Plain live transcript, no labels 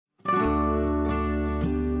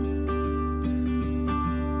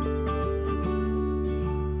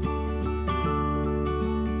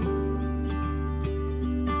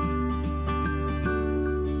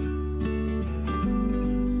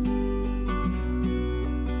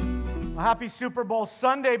Happy Super Bowl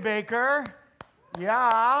Sunday, Baker.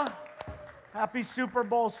 Yeah. Happy Super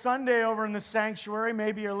Bowl Sunday over in the sanctuary.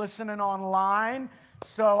 Maybe you're listening online.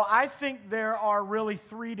 So I think there are really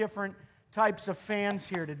three different types of fans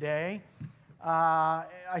here today. I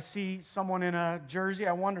see someone in a jersey.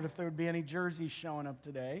 I wondered if there would be any jerseys showing up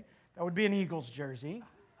today. That would be an Eagles jersey.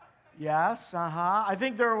 Yes, I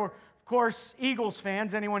think there were, of course, Eagles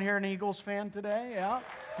fans. Anyone here an Eagles fan today? Yeah.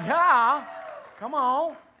 Yeah. Come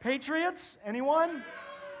on. Patriots? Anyone?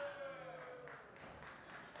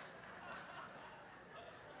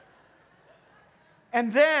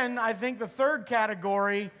 And then I think the third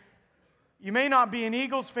category, you may not be an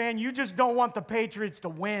Eagles fan, you just don't want the Patriots to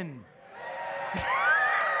win.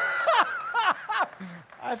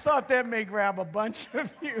 I thought that may grab a bunch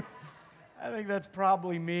of you. I think that's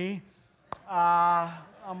probably me.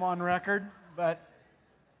 I'm on record, but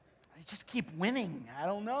they just keep winning. I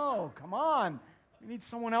don't know. Come on. We need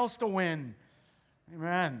someone else to win.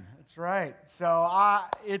 Amen. That's right. So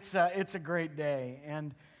it's a great day.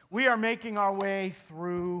 And we are making our way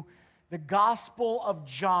through the Gospel of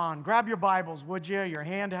John. Grab your Bibles, would you? Your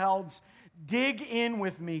handhelds. Dig in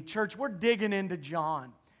with me. Church, we're digging into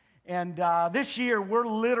John. And this year, we're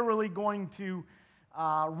literally going to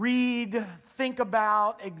read, think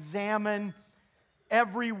about, examine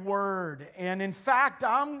every word. And in fact,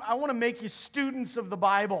 I want to make you students of the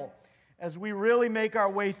Bible as we really make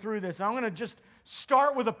our way through this. I'm going to just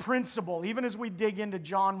start with a principle, even as we dig into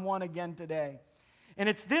John 1 again today. And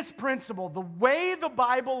it's this principle: the way the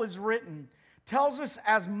Bible is written tells us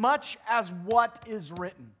as much as what is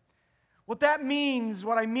written. What that means,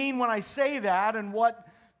 what I mean when I say that, and what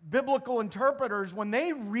biblical interpreters, when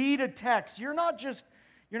they read a text, you're not just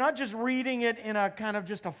reading it in a kind of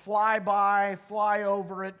just a fly-by,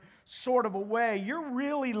 fly-over-it sort of a way. You're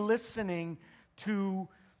really listening to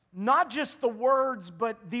not just the words,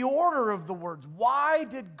 but the order of the words. Why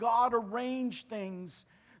did God arrange things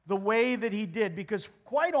the way that He did? Because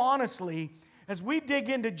quite honestly, as we dig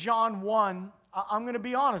into John 1, I'm going to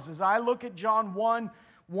be honest, as I look at John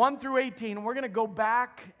 1 through 18, and we're going to go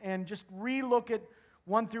back and just re-look at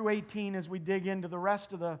 1 through 18 as we dig into the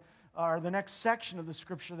rest of the next section of the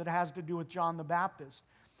Scripture that has to do with John the Baptist.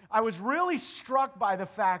 I was really struck by the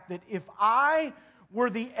fact that if I were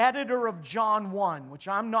the editor of John 1, which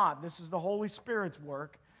I'm not, this is the Holy Spirit's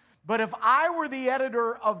work, but if I were the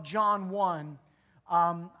editor of John 1,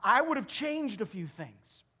 I would have changed a few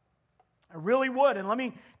things. I really would. And let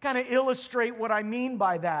me kind of illustrate what I mean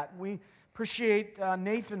by that. We appreciate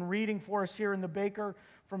Nathan reading for us here in the Baker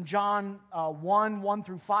from John 1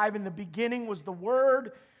 through 5. In the beginning was the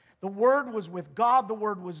Word. The Word was with God. The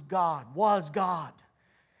Word was God.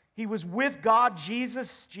 He was with God,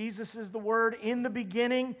 Jesus. Jesus is the Word. In the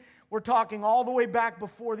beginning, we're talking all the way back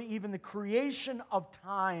before even the creation of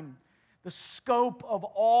time, the scope of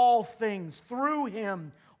all things. Through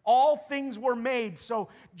Him, all things were made. So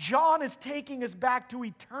John is taking us back to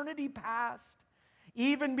eternity past,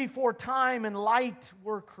 even before time and light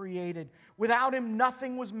were created. Without Him,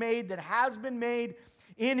 nothing was made that has been made.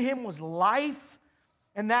 In Him was life,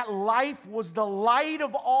 and that life was the light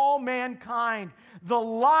of all mankind. The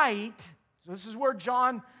light, so this is where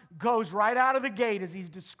John goes right out of the gate as he's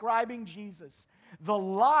describing Jesus. The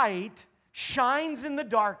light shines in the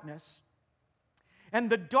darkness, and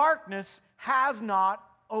the darkness has not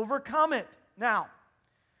overcome it. Now,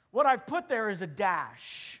 what I've put there is a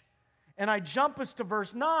dash, and I jump us to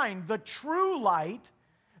verse 9. The true light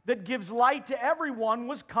that gives light to everyone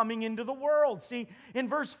was coming into the world. See, in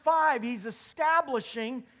verse 5, he's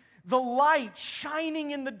establishing the light shining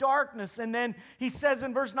in the darkness. And then he says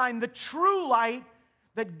in verse 9, the true light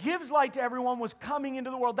that gives light to everyone was coming into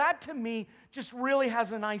the world. That, to me, just really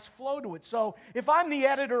has a nice flow to it. So if I'm the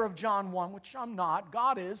editor of John 1, which I'm not,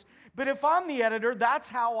 God is, but if I'm the editor, that's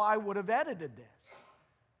how I would have edited this.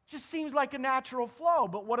 Just seems like a natural flow,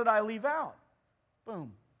 but what did I leave out?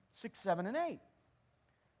 Boom, 6, 7, and 8.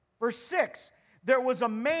 Verse 6, there was a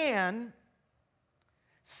man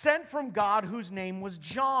sent from God whose name was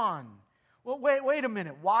John. Well, wait a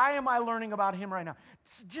minute. Why am I learning about him right now?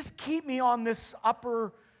 Just keep me on this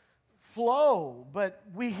upper flow. But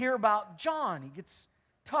we hear about John. He gets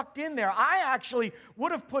tucked in there. I actually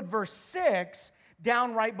would have put verse 6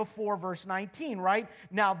 down right before verse 19, right?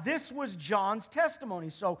 Now, this was John's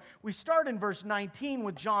testimony. So we start in verse 19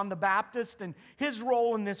 with John the Baptist and his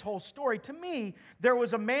role in this whole story. To me, there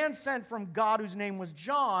was a man sent from God whose name was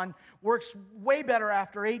John. Works way better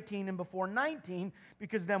after 18 and before 19,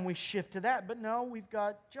 because then we shift to that. But no, we've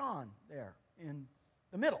got John there in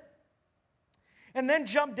the middle. And then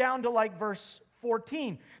jump down to like verse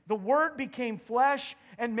 14. The Word became flesh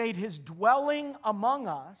and made His dwelling among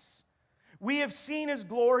us. We have seen His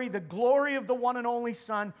glory, the glory of the one and only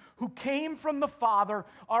Son who came from the Father.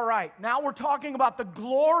 All right, now we're talking about the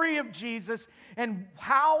glory of Jesus and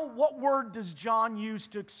what word does John use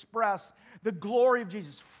to express the glory of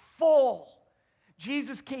Jesus? Full.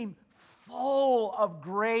 Jesus came full of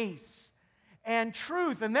grace and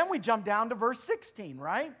truth. And then we jump down to verse 16,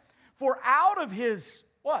 right? For out of His,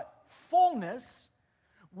 what? Fullness,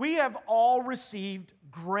 we have all received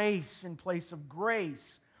grace in place of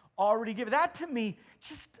grace already given. That to me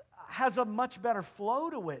just has a much better flow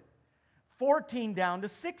to it. 14 down to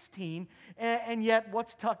 16, and yet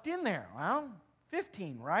what's tucked in there? Well,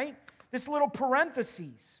 15, right? This little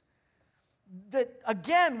parentheses that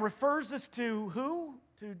again refers us to who?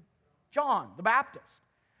 To John the Baptist.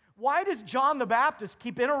 Why does John the Baptist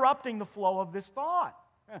keep interrupting the flow of this thought?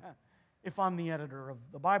 If I'm the editor of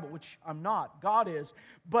the Bible, which I'm not, God is.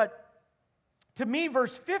 But to me,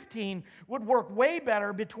 verse 15 would work way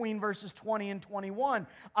better between verses 20 and 21.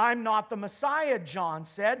 I'm not the Messiah, John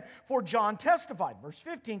said, for John testified. Verse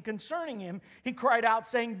 15, concerning him, he cried out,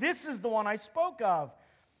 saying, this is the one I spoke of.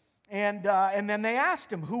 And then they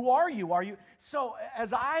asked him, who are you? Are you? So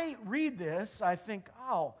as I read this, I think,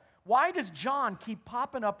 oh, why does John keep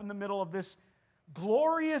popping up in the middle of this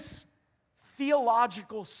glorious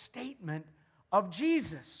theological statement of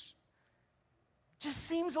Jesus? Just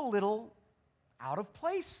seems a little out of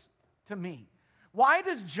place to me. Why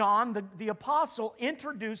does John, the apostle,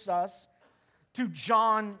 introduce us to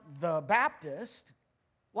John the Baptist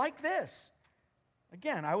like this?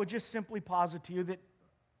 Again, I would just simply posit to you that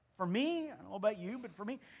for me, I don't know about you, but for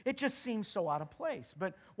me, it just seems so out of place.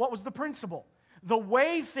 But what was the principle? The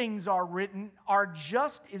way things are written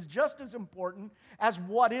is just as important as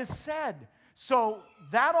what is said. So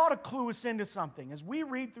that ought to clue us into something. As we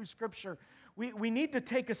read through Scripture, we need to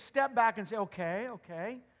take a step back and say,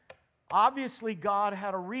 okay, obviously God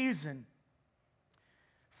had a reason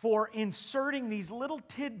for inserting these little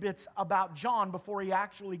tidbits about John before he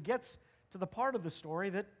actually gets to the part of the story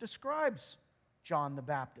that describes John the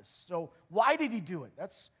Baptist. So why did he do it?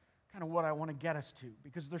 That's kind of what I want to get us to,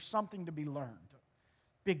 because there's something to be learned,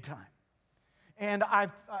 big time. And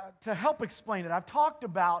to help explain it, I've talked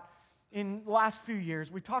about, in the last few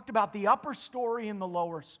years, we talked about the upper story and the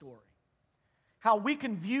lower story. How we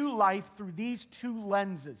can view life through these two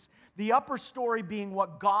lenses. The upper story being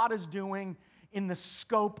what God is doing in the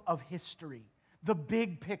scope of history. The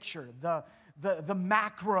big picture, the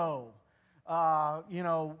macro.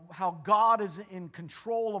 How God is in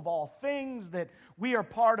control of all things, that we are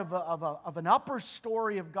part of an upper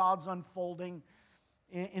story of God's unfolding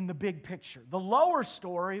in the big picture. The lower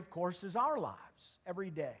story, of course, is our lives every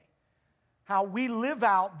day. How we live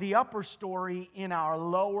out the upper story in our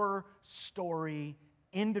lower story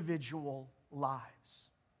individual lives.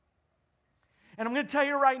 And I'm going to tell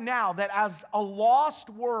you right now that as a lost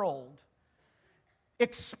world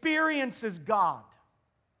experiences God,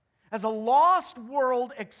 as a lost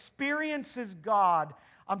world experiences God,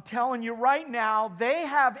 I'm telling you right now, they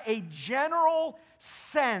have a general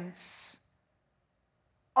sense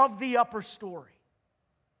of the upper story.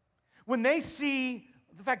 When they see,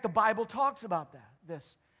 in fact, the Bible talks about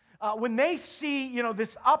this. When they see,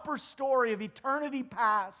 this upper story of eternity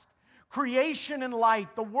past, creation and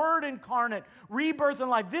light, the Word incarnate, rebirth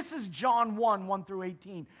and life. This is John 1 through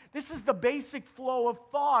 18. This is the basic flow of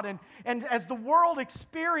thought. And as the world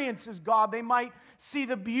experiences God, they might see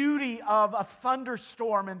the beauty of a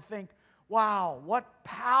thunderstorm and think, wow, what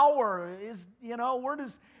power is, where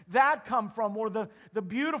does that come from? Or the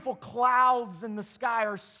beautiful clouds in the sky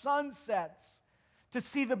or sunsets. To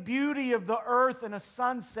see the beauty of the earth in a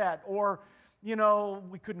sunset, or,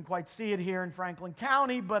 we couldn't quite see it here in Franklin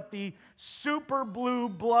County, but the super blue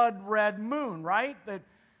blood red moon, right? That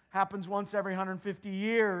happens once every 150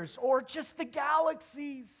 years, or just the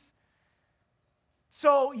galaxies.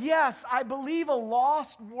 So, yes, I believe a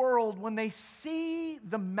lost world, when they see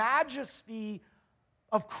the majesty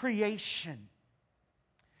of creation,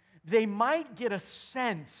 they might get a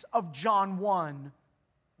sense of John 1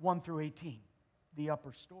 through 18. The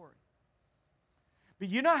upper story. But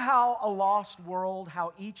you know how a lost world,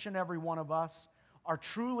 how each and every one of us are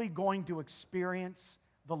truly going to experience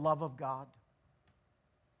the love of God?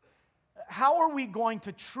 How are we going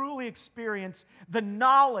to truly experience the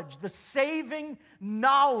knowledge, the saving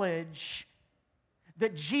knowledge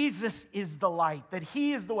that Jesus is the light, that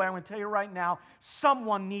He is the way? I'm going to tell you right now,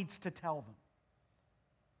 someone needs to tell them.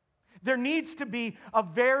 There needs to be a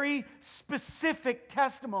very specific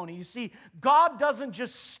testimony. You see, God doesn't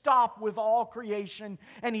just stop with all creation,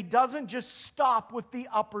 and He doesn't just stop with the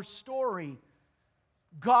upper story.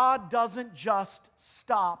 God doesn't just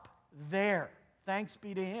stop there. Thanks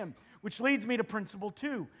be to him. Which leads me to principle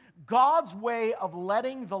 2. God's way of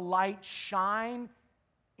letting the light shine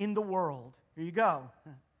in the world, here you go,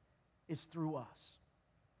 is through us.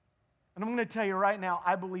 And I'm going to tell you right now,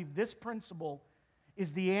 I believe this principle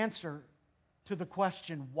is the answer to the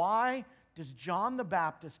question, why does John the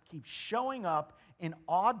Baptist keep showing up in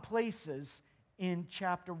odd places in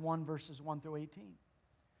chapter 1, verses 1 through 18?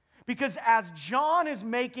 Because as John is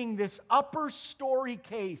making this upper story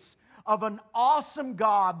case of an awesome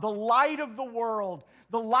God, the light of the world,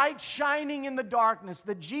 the light shining in the darkness,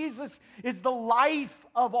 that Jesus is the life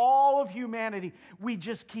of all of humanity, we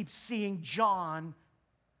just keep seeing John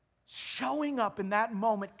showing up in that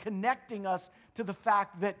moment, connecting us to the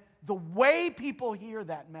fact that the way people hear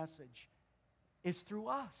that message is through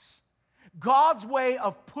us. God's way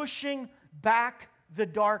of pushing back the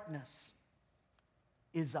darkness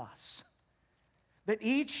is us. That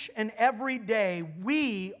each and every day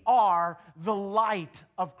we are the light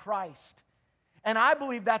of Christ. And I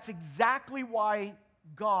believe that's exactly why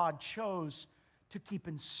God chose to keep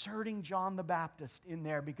inserting John the Baptist in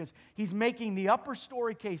there, because he's making the upper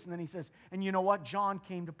story case, and then he says, and you know what? John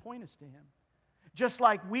came to point us to him. Just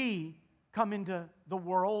like we come into the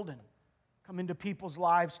world and come into people's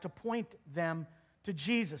lives to point them to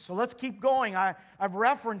Jesus. So let's keep going. I've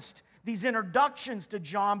referenced these introductions to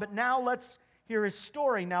John, but now let's hear his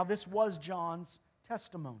story. Now, this was John's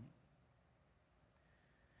testimony.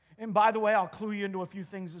 And by the way, I'll clue you into a few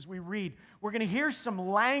things as we read. We're going to hear some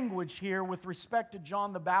language here with respect to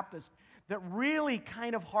John the Baptist that really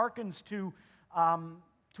kind of harkens to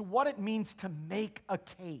what it means to make a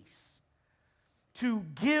case, to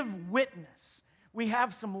give witness. We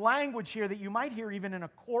have some language here that you might hear even in a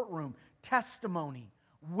courtroom: testimony,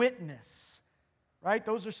 witness, right?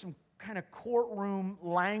 Those are some kind of courtroom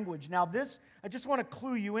language. Now this, I just want to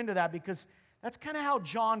clue you into that, because that's kind of how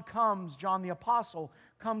John the Apostle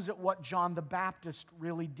comes at what John the Baptist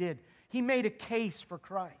really did. He made a case for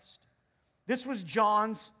Christ. This was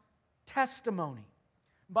John's testimony.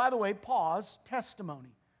 By the way, pause, testimony.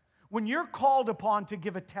 When you're called upon to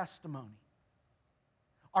give a testimony,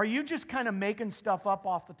 are you just kind of making stuff up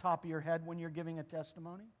off the top of your head when you're giving a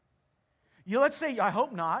testimony? Let's say, I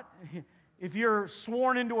hope not. If you're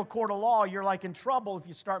sworn into a court of law, you're like in trouble if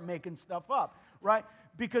you start making stuff up, right?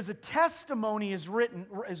 Because a testimony is rooted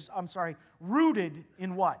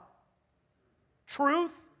in what?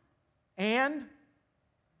 Truth and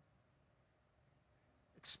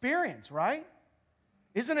experience, right?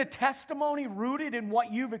 Isn't a testimony rooted in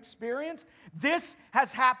what you've experienced? This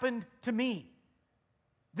has happened to me.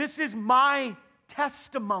 This is my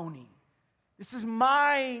testimony. This is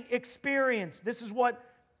my experience. This is what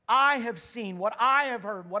I have seen, what I have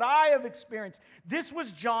heard, what I have experienced. This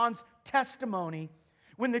was John's testimony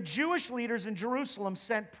when the Jewish leaders in Jerusalem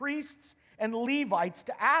sent priests and Levites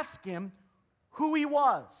to ask him who he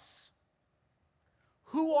was.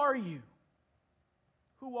 Who are you?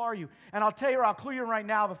 Who are you? And I'll tell you, I'll clue you in right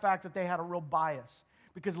now the fact that they had a real bias.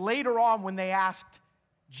 Because later on, when they asked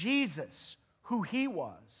Jesus who he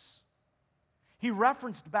was, he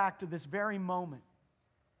referenced back to this very moment.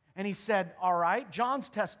 And he said, all right, John's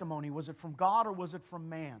testimony, was it from God or was it from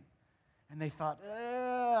man? And they thought,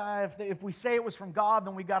 if we say it was from God,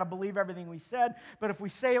 then we got to believe everything we said. But if we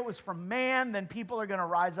say it was from man, then people are going to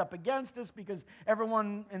rise up against us, because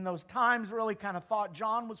everyone in those times really kind of thought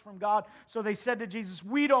John was from God. So they said to Jesus,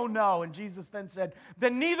 we don't know. And Jesus then said,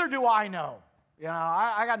 then neither do I know. You know,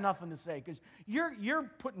 I got nothing to say, because you're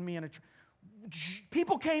putting me in a...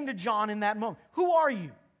 People came to John in that moment. Who are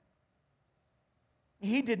you?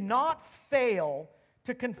 He did not fail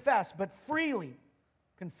to confess, but freely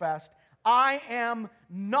confessed, I am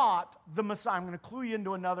not the Messiah. I'm going to clue you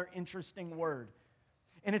into another interesting word,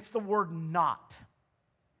 and it's the word not.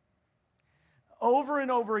 Over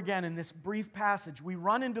and over again in this brief passage, we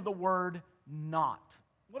run into the word not.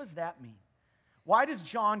 What does that mean? Why does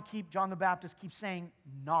John the Baptist keep saying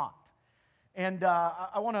not? And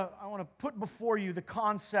I want to put before you the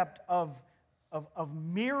concept of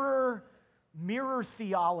mirror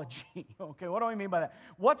theology. Okay, what do I mean by that?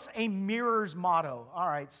 What's a mirror's motto? All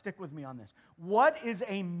right, stick with me on this. What is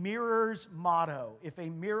a mirror's motto? If a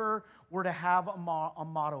mirror were to have a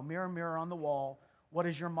motto, mirror, mirror on the wall, what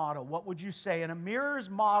is your motto? What would you say? And a mirror's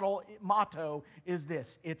motto is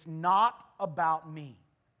this: it's not about me,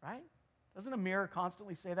 right? Doesn't a mirror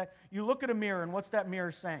constantly say that? You look at a mirror, and what's that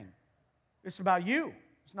mirror saying? It's about you.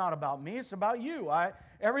 It's not about me. It's about you.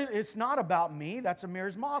 It's not about me. That's a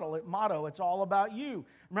mirror's motto. It's all about you.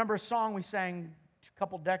 Remember a song we sang a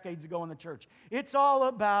couple decades ago in the church? It's all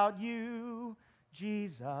about you,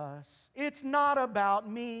 Jesus. It's not about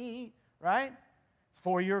me, right? It's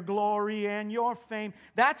for your glory and your fame.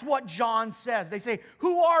 That's what John says. They say,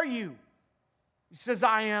 who are you? He says,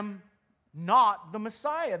 I am not the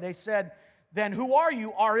Messiah. They said, then who are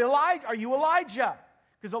you? Are you Elijah?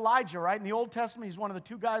 Because Elijah, right, in the Old Testament, he's one of the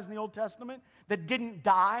two guys in the Old Testament that didn't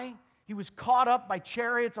die. He was caught up by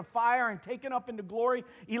chariots of fire and taken up into glory.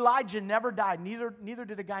 Elijah never died. Neither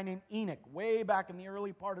did a guy named Enoch, way back in the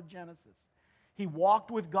early part of Genesis. He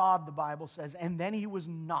walked with God, the Bible says, and then he was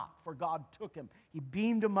not, for God took him. He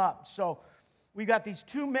beamed him up. So we got these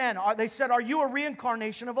two men. They said, are you a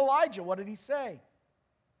reincarnation of Elijah? What did he say?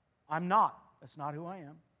 I'm not. That's not who I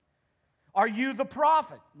am. Are you the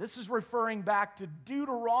prophet? This is referring back to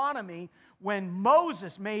Deuteronomy when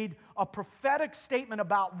Moses made a prophetic statement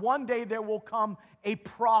about one day there will come a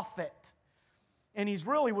prophet. And he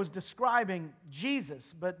really was describing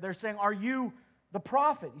Jesus, but they're saying, are you the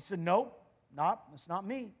prophet? He said, no, that's not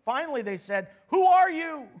me. Finally, they said, who are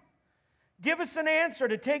you? Give us an answer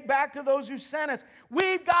to take back to those who sent us.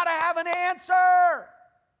 We've got to have an answer.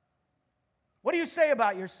 What do you say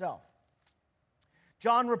about yourself?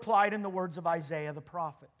 John replied in the words of Isaiah the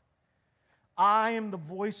prophet, I am the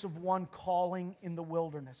voice of one calling in the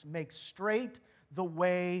wilderness. Make straight the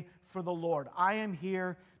way for the Lord. I am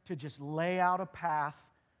here to just lay out a path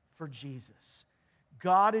for Jesus.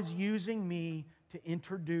 God is using me to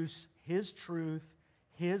introduce His truth,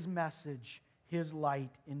 His message, His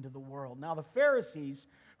light into the world. Now the Pharisees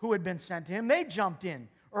who had been sent to Him, they jumped in.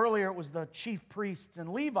 Earlier it was the chief priests and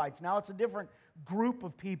Levites. Now it's a different group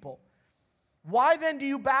of people. Why then do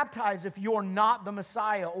you baptize if you're not the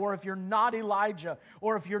Messiah, or if you're not Elijah,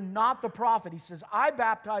 or if you're not the prophet? He says, I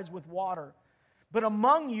baptize with water, but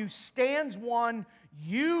among you stands one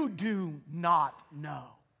you do not know.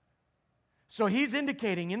 So he's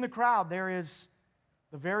indicating in the crowd there is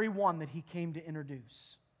the very one that he came to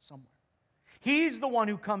introduce somewhere. He's the one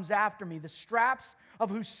who comes after me, the straps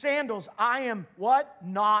of whose sandals I am what?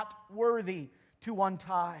 Not worthy to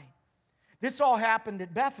untie. This all happened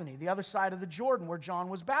at Bethany, the other side of the Jordan, where John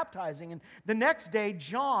was baptizing. And the next day,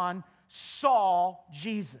 John saw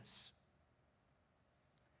Jesus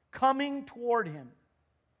coming toward him.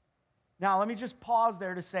 Now, let me just pause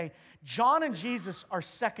there to say, John and Jesus are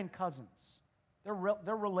second cousins. They're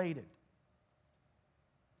related.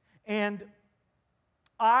 And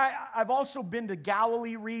I've also been to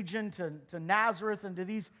Galilee region, to Nazareth, and to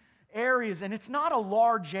these areas, and it's not a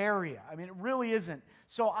large area. I mean, it really isn't.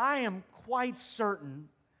 So I am quite certain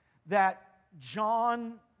that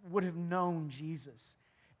John would have known Jesus.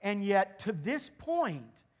 And yet, to this point,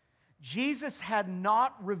 Jesus had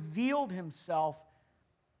not revealed himself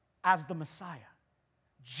as the Messiah.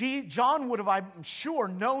 John would have, I'm sure,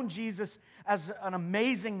 known Jesus as an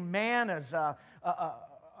amazing man, as a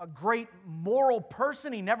great moral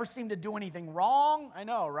person. He never seemed to do anything wrong. I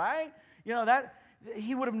know, right? You know, that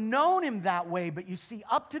he would have known him that way. But you see,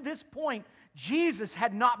 up to this point, Jesus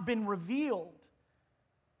had not been revealed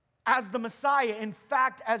as the Messiah. In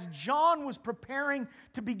fact, as John was preparing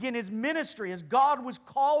to begin his ministry, as God was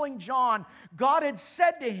calling John, God had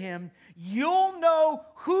said to him, you'll know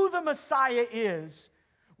who the Messiah is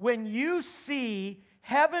when you see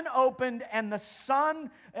heaven opened and the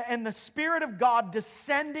Son and the Spirit of God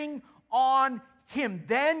descending on him.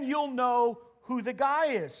 Then you'll know who the guy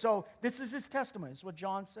is. So this is his testimony. This is what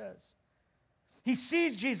John says. He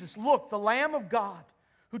sees Jesus. Look, the Lamb of God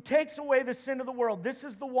who takes away the sin of the world. This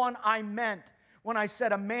is the one I meant when I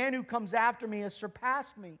said a man who comes after me has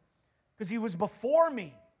surpassed me, because he was before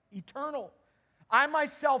me, eternal. I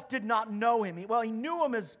myself did not know him. Well, he knew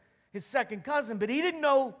him as his second cousin, but he didn't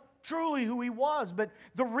know truly who he was. But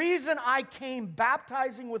the reason I came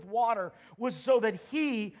baptizing with water was so that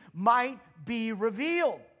he might be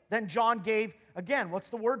revealed. Then John gave, again, what's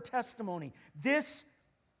the word? Testimony. This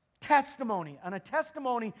testimony. And a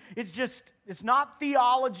testimony is just, it's not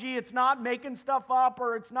theology, it's not making stuff up,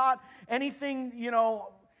 or it's not anything,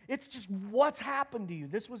 it's just what's happened to you.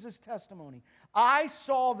 This was his testimony. I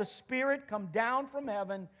saw the Spirit come down from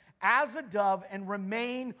heaven as a dove and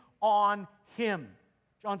remain on him.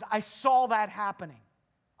 I saw that happening.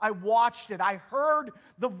 I watched it. I heard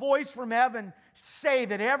the voice from heaven say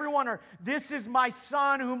that this is my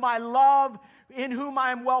Son whom I love, in whom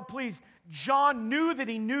I am well pleased. John knew that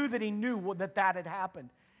he knew that had happened.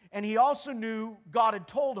 And he also knew God had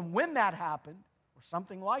told him when that happened, or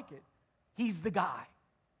something like it, he's the guy.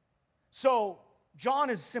 So John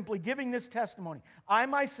is simply giving this testimony. I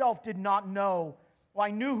myself did not know,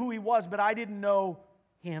 I knew who he was, but I didn't know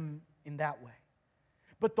him in that way.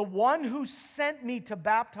 But the one who sent me to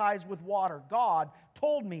baptize with water, God,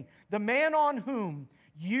 told me, the man on whom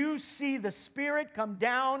you see the Spirit come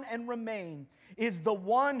down and remain is the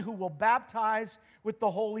one who will baptize with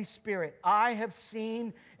the Holy Spirit. I have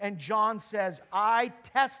seen, and John says, I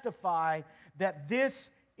testify that this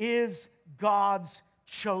is God's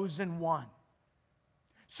chosen one.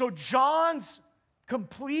 So John's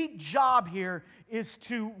complete job here is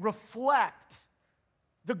to reflect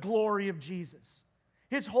the glory of Jesus.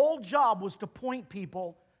 His whole job was to point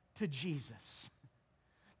people to Jesus,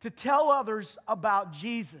 to tell others about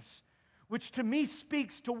Jesus, which to me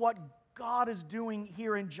speaks to what God is doing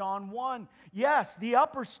here in John 1. Yes, the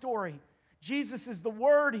upper story. Jesus is the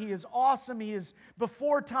Word. He is awesome. He is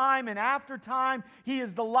before time and after time. He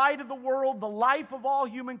is the light of the world, the life of all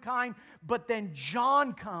humankind. But then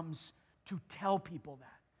John comes to tell people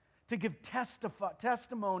that, to give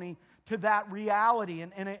testimony to that reality.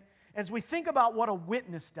 As we think about what a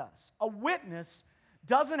witness does, a witness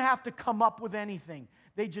doesn't have to come up with anything.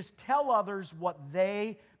 They just tell others what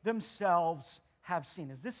they themselves have seen.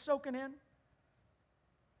 Is this soaking in?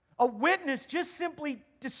 A witness just simply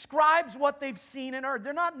describes what they've seen and heard.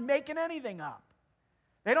 They're not making anything up.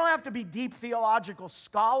 They don't have to be deep theological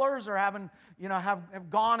scholars or have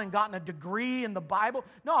gone and gotten a degree in the Bible.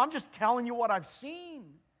 No, I'm just telling you what I've seen.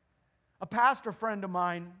 A pastor friend of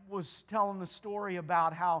mine was telling the story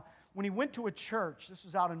about how when he went to a church, this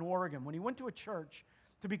was out in Oregon, when he went to a church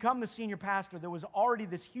to become the senior pastor, there was already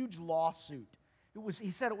this huge lawsuit.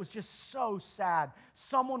 He said it was just so sad.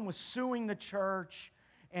 Someone was suing the church,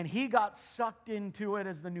 and he got sucked into it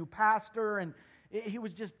as the new pastor, and it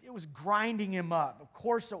was grinding him up. Of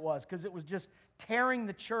course it was, because it was just tearing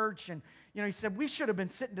the church. And he said, we should have been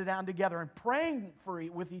sitting down together and praying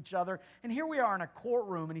with each other. And here we are in a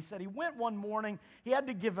courtroom. And he said he went one morning. He had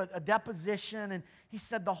to give a deposition. And he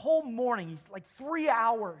said the whole morning, he's like 3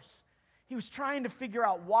 hours, he was trying to figure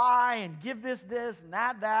out why and give this, and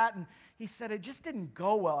that. And he said it just didn't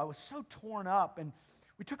go well. I was so torn up. And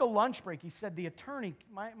we took a lunch break. He said the attorney,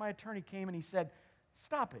 my attorney came and he said,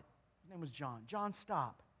 stop it. His name was John. John,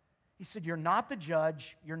 stop. He said, you're not the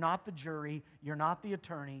judge. You're not the jury. You're not the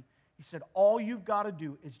attorney. He said, all you've got to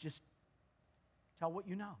do is just tell what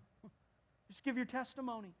you know. Just give your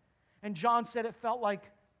testimony. And John said it felt like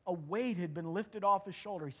a weight had been lifted off his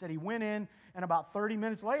shoulder. He said he went in, and about 30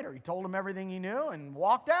 minutes later, he told him everything he knew and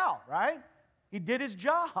walked out, right? He did his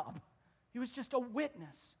job. He was just a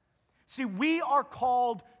witness. See, we are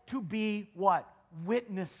called to be what?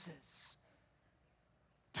 Witnesses.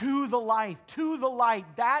 To the life, to the light.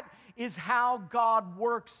 That is how God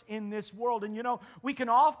works in this world. And we can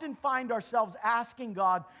often find ourselves asking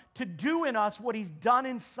God to do in us what He's done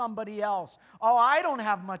in somebody else. Oh, I don't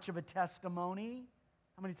have much of a testimony.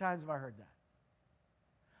 How many times have I heard that?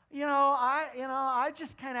 I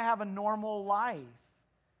just kind of have a normal life.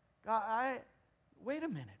 God, wait a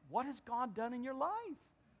minute. What has God done in your life?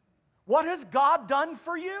 What has God done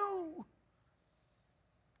for you?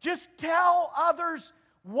 Just tell others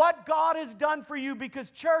what God has done for you,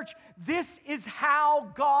 because, church, this is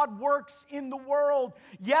how God works in the world.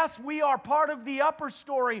 Yes, we are part of the upper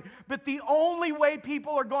story, but the only way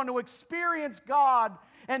people are going to experience God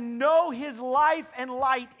and know His life and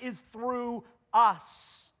light is through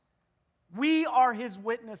us. We are His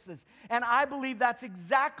witnesses. And I believe that's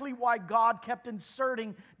exactly why God kept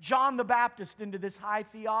inserting John the Baptist into this high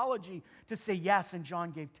theology, to say yes, and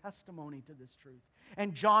John gave testimony to this truth.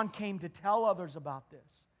 And John came to tell others about this.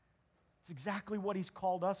 It's exactly what He's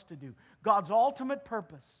called us to do. God's ultimate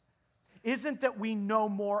purpose isn't that we know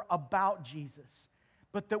more about Jesus,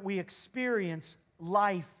 but that we experience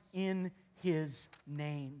life in His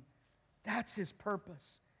name. That's His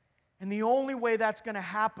purpose. And the only way that's going to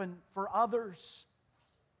happen for others,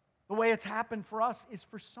 the way it's happened for us, is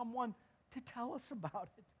for someone to tell us about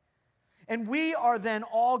it. And we are then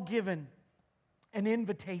all given an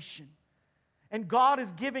invitation. And God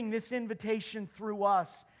is giving this invitation through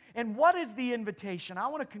us. And what is the invitation? I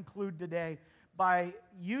want to conclude today by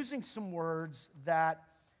using some words that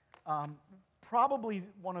probably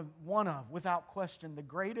one of, without question, the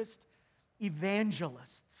greatest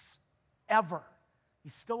evangelists ever.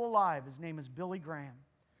 He's still alive. His name is Billy Graham.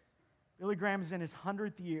 Billy Graham is in his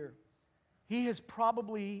 100th year. He has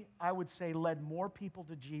probably, I would say, led more people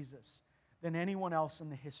to Jesus than anyone else in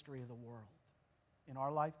the history of the world in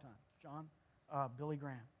our lifetime. Billy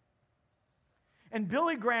Graham. And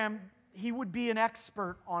Billy Graham, he would be an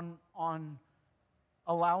expert on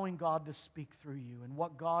allowing God to speak through you and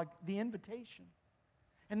what God, the invitation.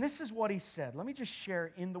 And this is what he said. Let me just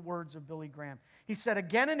share in the words of Billy Graham. He said,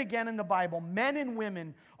 again and again in the Bible, men and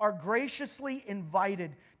women are graciously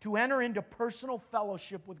invited to enter into personal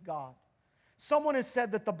fellowship with God. Someone has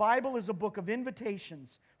said that the Bible is a book of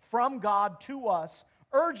invitations from God to us,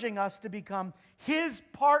 urging us to become His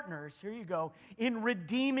partners, here you go, in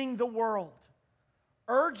redeeming the world.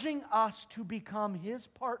 urging us to become His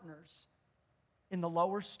partners in the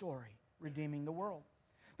lower story, redeeming the world.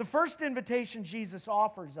 The first invitation Jesus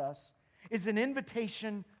offers us is an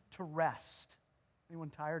invitation to rest. Anyone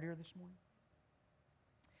tired here this morning?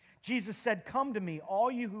 Jesus said, "Come to me,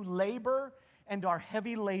 all you who labor and are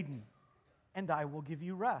heavy laden, and I will give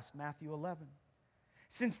you rest." Matthew 11.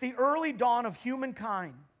 Since the early dawn of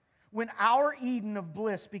humankind, when our Eden of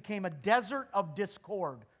bliss became a desert of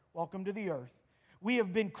discord, welcome to the earth, we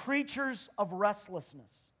have been creatures of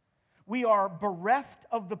restlessness. We are bereft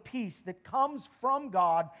of the peace that comes from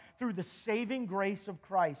God through the saving grace of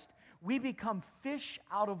Christ. We become fish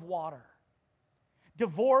out of water.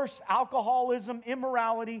 Divorce, alcoholism,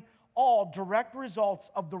 immorality, all direct results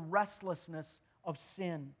of the restlessness of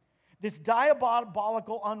sin. This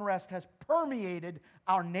diabolical unrest has permeated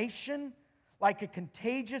our nation like a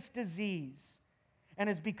contagious disease and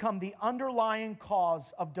has become the underlying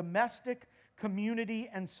cause of domestic, community,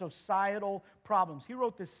 and societal problems. He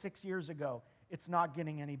wrote this 6 years ago. It's not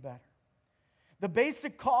getting any better. The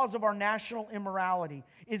basic cause of our national immorality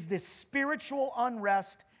is this spiritual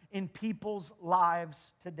unrest in people's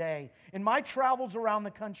lives today. In my travels around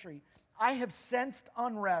the country, I have sensed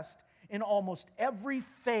unrest in almost every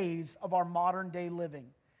phase of our modern day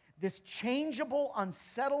living. This changeable,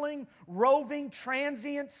 unsettling, roving,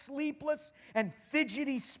 transient, sleepless, and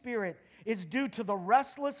fidgety spirit is due to the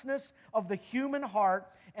restlessness of the human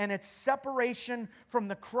heart and its separation from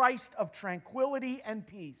the Christ of tranquility and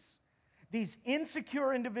peace. These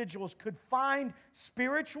insecure individuals could find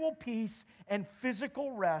spiritual peace and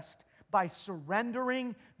physical rest by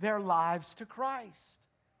surrendering their lives to Christ.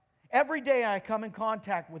 Every day I come in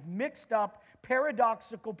contact with mixed up,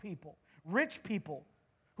 paradoxical people, rich people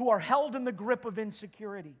who are held in the grip of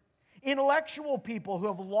insecurity, intellectual people who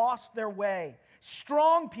have lost their way,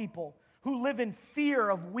 strong people who live in fear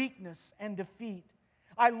of weakness and defeat.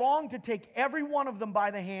 I long to take every one of them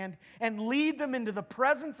by the hand and lead them into the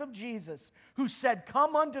presence of Jesus, who said,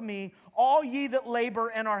 "Come unto me, all ye that labor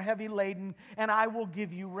and are heavy laden, and I will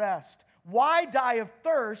give you rest." Why die of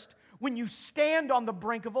thirst when you stand on the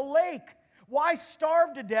brink of a lake? Why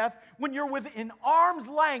starve to death when you're within arm's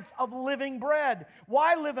length of living bread?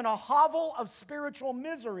 Why live in a hovel of spiritual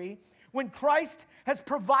misery when Christ has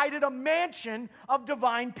provided a mansion of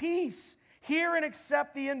divine peace? Hear and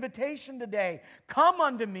accept the invitation today. Come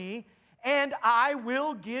unto me, and I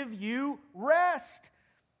will give you rest.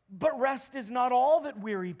 But rest is not all that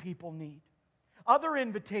weary people need. Other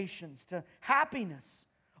invitations to happiness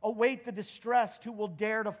await the distressed who will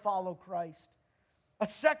dare to follow Christ. A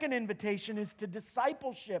second invitation is to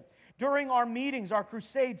discipleship. During our meetings, our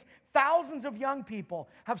crusades, thousands of young people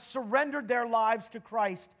have surrendered their lives to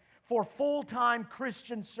Christ for full-time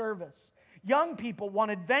Christian service. Young people want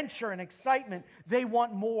adventure and excitement. They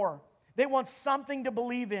want more. They want something to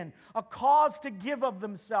believe in, a cause to give of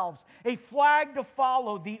themselves, a flag to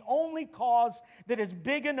follow. The only cause that is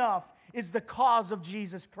big enough is the cause of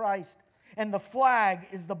Jesus Christ. And the flag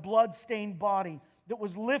is the blood-stained body that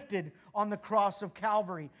was lifted on the cross of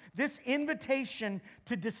Calvary. This invitation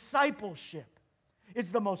to discipleship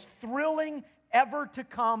is the most thrilling ever to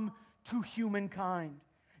come to humankind.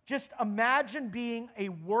 Just imagine being a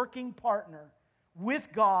working partner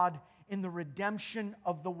with God in the redemption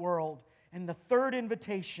of the world. And the third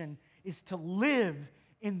invitation is to live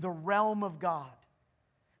in the realm of God.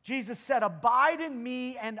 Jesus said, "Abide in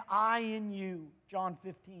me and I in you," John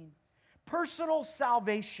 15. Personal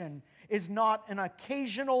salvation is not an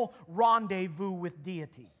occasional rendezvous with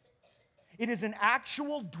deity. It is an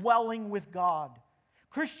actual dwelling with God.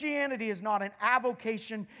 Christianity is not an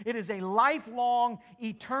avocation. It is a lifelong,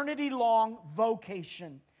 eternity-long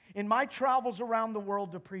vocation. In my travels around the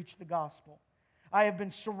world to preach the gospel, I have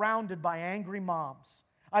been surrounded by angry mobs.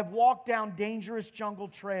 I've walked down dangerous jungle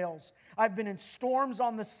trails. I've been in storms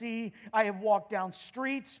on the sea. I have walked down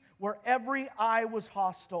streets where every eye was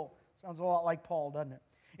hostile. Sounds a lot like Paul, doesn't it?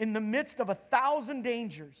 In the midst of 1,000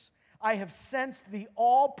 dangers, I have sensed the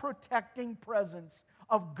all-protecting presence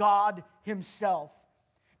of God Himself.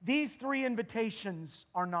 These three invitations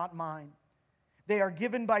are not mine. They are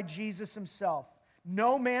given by Jesus Himself.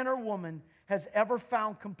 No man or woman has ever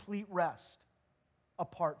found complete rest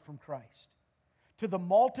apart from Christ. To the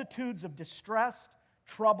multitudes of distressed,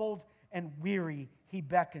 troubled, and weary, He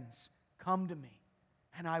beckons, "Come to me,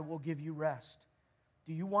 and I will give you rest."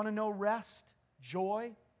 Do you want to know rest,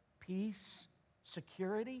 joy, peace,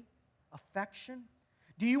 security, affection?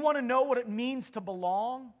 Do you want to know what it means to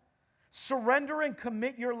belong? Surrender and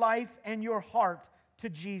commit your life and your heart to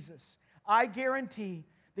Jesus. I guarantee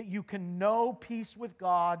that you can know peace with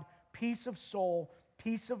God, peace of soul,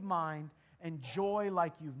 peace of mind, and joy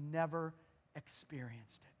like you've never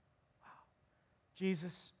experienced it. Wow.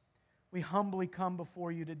 Jesus, we humbly come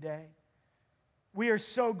before you today. We are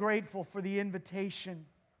so grateful for the invitation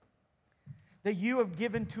that you have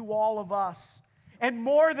given to all of us. And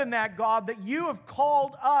more than that, God, that you have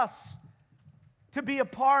called us to be a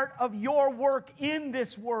part of your work in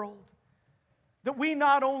this world. That we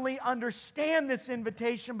not only understand this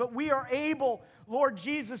invitation, but we are able, Lord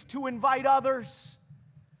Jesus, to invite others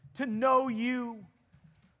to know you.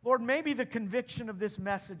 Lord, maybe the conviction of this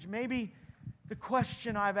message, maybe the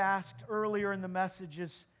question I've asked earlier in the message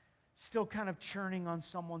is still kind of churning on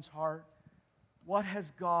someone's heart. What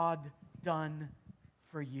has God done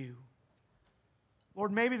for you?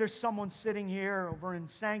 Lord, maybe there's someone sitting here over in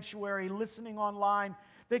Sanctuary, listening online,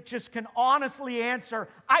 that just can honestly answer,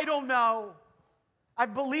 I don't know.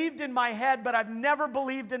 I've believed in my head, but I've never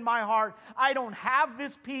believed in my heart. I don't have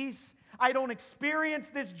this peace. I don't experience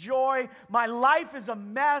this joy. My life is a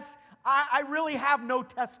mess. I really have no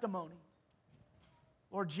testimony.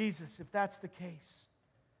 Lord Jesus, if that's the case,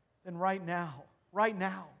 then right now,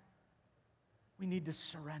 we need to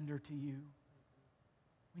surrender to you.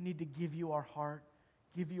 We need to give you our heart,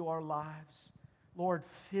 give you our lives. Lord,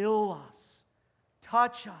 fill us,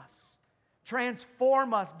 touch us,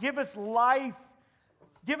 transform us, give us life.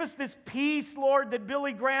 Give us this peace, Lord, that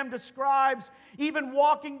Billy Graham describes, even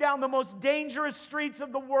walking down the most dangerous streets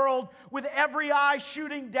of the world with every eye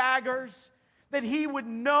shooting daggers, that he would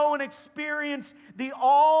know and experience the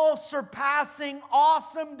all-surpassing,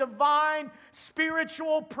 awesome, divine,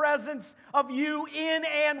 spiritual presence of you in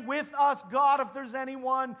and with us. God, if there's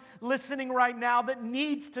anyone listening right now that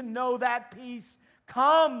needs to know that peace,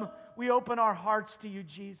 come, we open our hearts to you,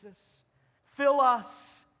 Jesus. Fill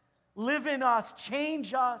us. Live in us,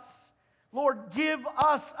 change us. Lord, give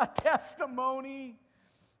us a testimony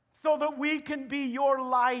so that we can be your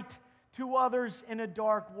light to others in a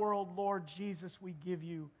dark world. Lord Jesus, we give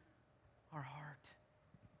you our heart.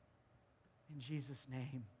 In Jesus'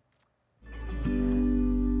 name.